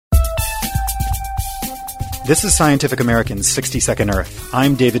This is Scientific American's 60-Second Earth.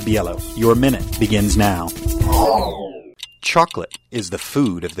 I'm David Biello. Your minute begins now. Chocolate is the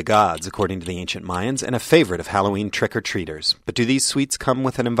food of the gods, according to the ancient Mayans, and a favorite of Halloween trick-or-treaters. But do these sweets come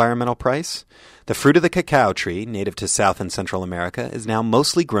with an environmental price? The fruit of the cacao tree, native to South and Central America, is now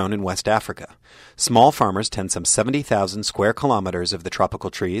mostly grown in West Africa. Small farmers tend some 70,000 square kilometers of the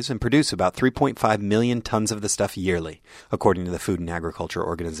tropical trees and produce about 3.5 million tons of the stuff yearly, according to the Food and Agriculture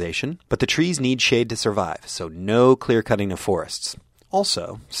Organization. But the trees need shade to survive, so no clear-cutting of forests.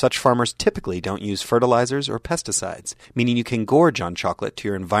 Also, such farmers typically don't use fertilizers or pesticides, meaning you can gorge on chocolate to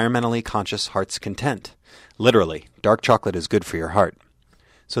your environmentally conscious heart's content. Literally, dark chocolate is good for your heart.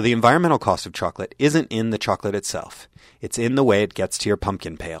 So the environmental cost of chocolate isn't in the chocolate itself. It's in the way it gets to your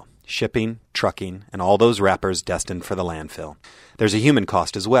pumpkin pail. Shipping, trucking, and all those wrappers destined for the landfill. There's a human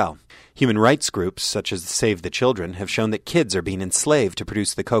cost as well. Human rights groups, such as Save the Children, have shown that kids are being enslaved to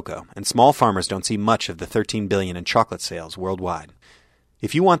produce the cocoa, and small farmers don't see much of the $13 billion in chocolate sales worldwide.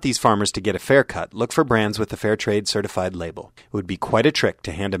 If you want these farmers to get a fair cut, look for brands with the Fair Trade certified label. It would be quite a trick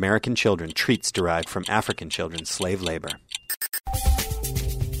to hand American children treats derived from African children's slave labor.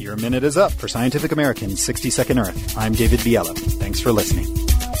 Your minute is up for Scientific American's 60-Second Earth. I'm David Biello. Thanks for listening.